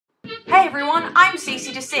Hey everyone, I'm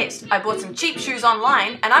Cece Desist. I bought some cheap shoes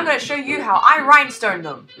online and I'm going to show you how I rhinestone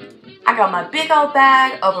them. I got my big old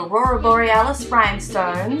bag of Aurora Borealis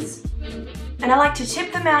rhinestones and I like to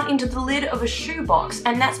tip them out into the lid of a shoebox,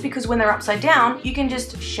 and that's because when they're upside down you can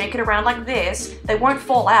just shake it around like this, they won't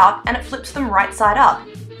fall out and it flips them right side up.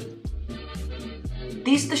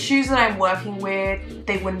 These are the shoes that I'm working with.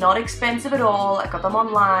 They were not expensive at all, I got them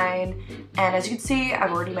online, and as you can see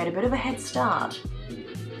I've already made a bit of a head start.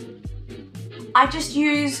 I just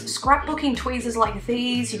use scrapbooking tweezers like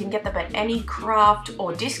these. You can get them at any craft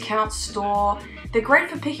or discount store. They're great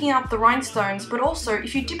for picking up the rhinestones, but also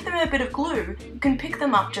if you dip them in a bit of glue, you can pick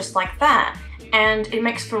them up just like that, and it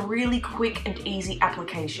makes for really quick and easy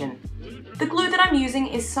application. The glue that I'm using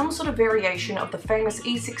is some sort of variation of the famous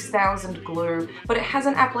E6000 glue, but it has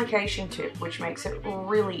an application tip, which makes it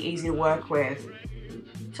really easy to work with.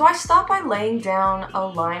 So I start by laying down a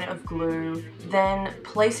line of glue, then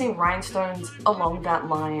placing rhinestones along that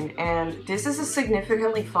line, and this is a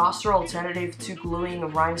significantly faster alternative to gluing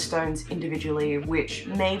rhinestones individually, which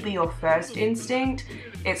may be your first instinct.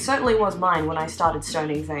 It certainly was mine when I started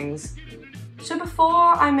stoning things. So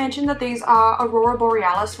before I mentioned that these are Aurora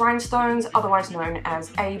Borealis rhinestones, otherwise known as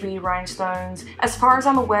AB rhinestones. As far as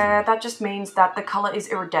I'm aware, that just means that the colour is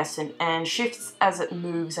iridescent and shifts as it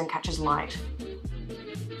moves and catches light.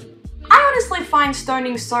 I honestly find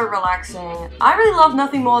stoning so relaxing. I really love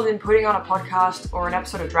nothing more than putting on a podcast or an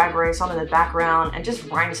episode of Drag Race on in the background and just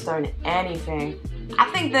rhinestone anything.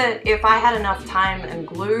 I think that if I had enough time and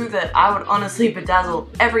glue that I would honestly bedazzle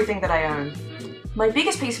everything that I own. My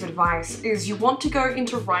biggest piece of advice is you want to go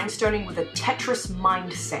into rhinestoning with a Tetris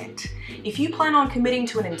mindset. If you plan on committing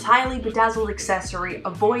to an entirely bedazzled accessory,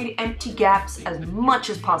 avoid empty gaps as much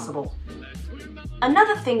as possible.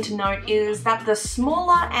 Another thing to note is that the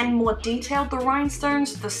smaller and more detailed the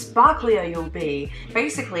rhinestones, the sparklier you'll be.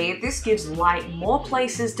 Basically, this gives light more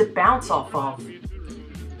places to bounce off of.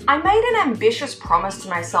 I made an ambitious promise to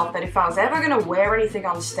myself that if I was ever going to wear anything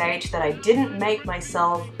on stage that I didn't make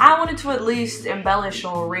myself, I wanted to at least embellish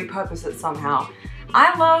or repurpose it somehow.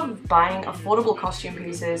 I love buying affordable costume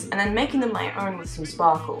pieces and then making them my own with some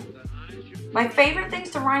sparkle. My favourite things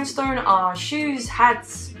to rhinestone are shoes,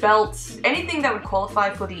 hats, belts, anything that would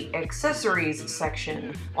qualify for the accessories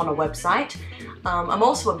section on a website. I'm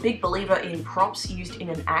also a big believer in props used in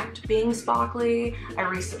an act being sparkly. I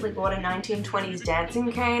recently bought a 1920s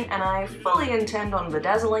dancing cane and I fully intend on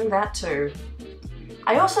bedazzling that too.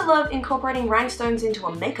 I also love incorporating rhinestones into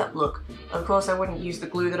a makeup look. Of course I wouldn't use the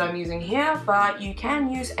glue that I'm using here, but you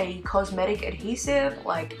can use a cosmetic adhesive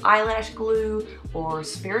like eyelash glue or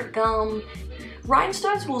spirit gum.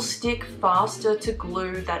 Rhinestones will stick faster to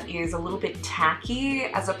glue that is a little bit tacky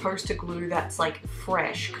as opposed to glue that's like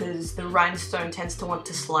fresh, because the rhinestone tends to want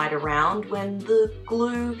to slide around when the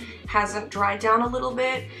glue hasn't dried down a little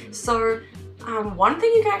bit. So one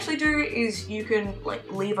thing you can actually do is you can like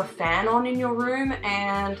leave a fan on in your room,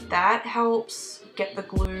 and that helps get the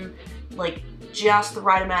glue like just the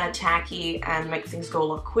right amount of tacky and make things go a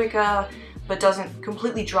lot quicker, but doesn't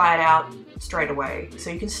completely dry it out straight away, so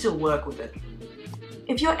you can still work with it.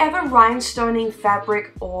 If you're ever rhinestoning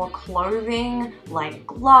fabric or clothing, like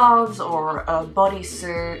gloves or a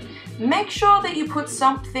bodysuit, make sure that you put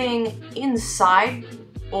something inside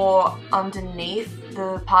or underneath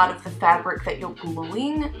the part of the fabric that you're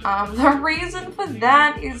gluing. The reason for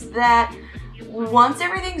that is that once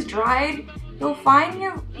everything's dried, you'll find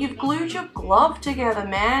you've glued your glove together,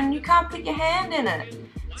 man. You can't put your hand in it.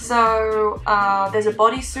 So there's a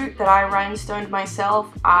bodysuit that I rhinestoned myself.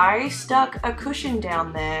 I stuck a cushion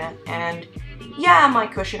down there, and yeah, my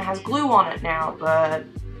cushion has glue on it now, but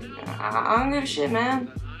I don't give a shit, man.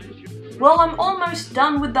 Well, I'm almost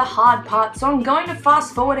done with the hard part, so I'm going to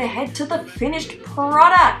fast forward ahead to the finished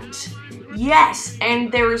product. Yes,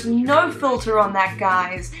 and there is no filter on that,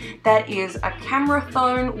 guys. That is a camera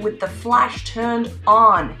phone with the flash turned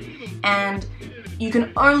on, and you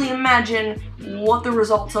can only imagine what the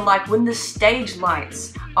results are like when the stage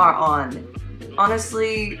lights are on.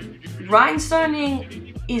 Honestly,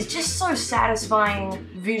 rhinestoning is just so satisfying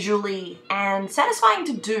visually and satisfying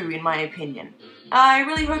to do, in my opinion. I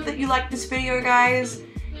really hope that you liked this video, guys,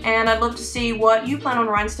 and I'd love to see what you plan on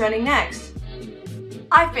rhinestoning next.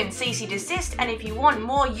 I've been Cece Desist, and if you want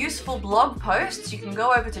more useful blog posts, you can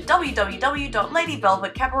go over to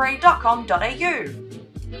www.ladyvelvetcabaret.com.au.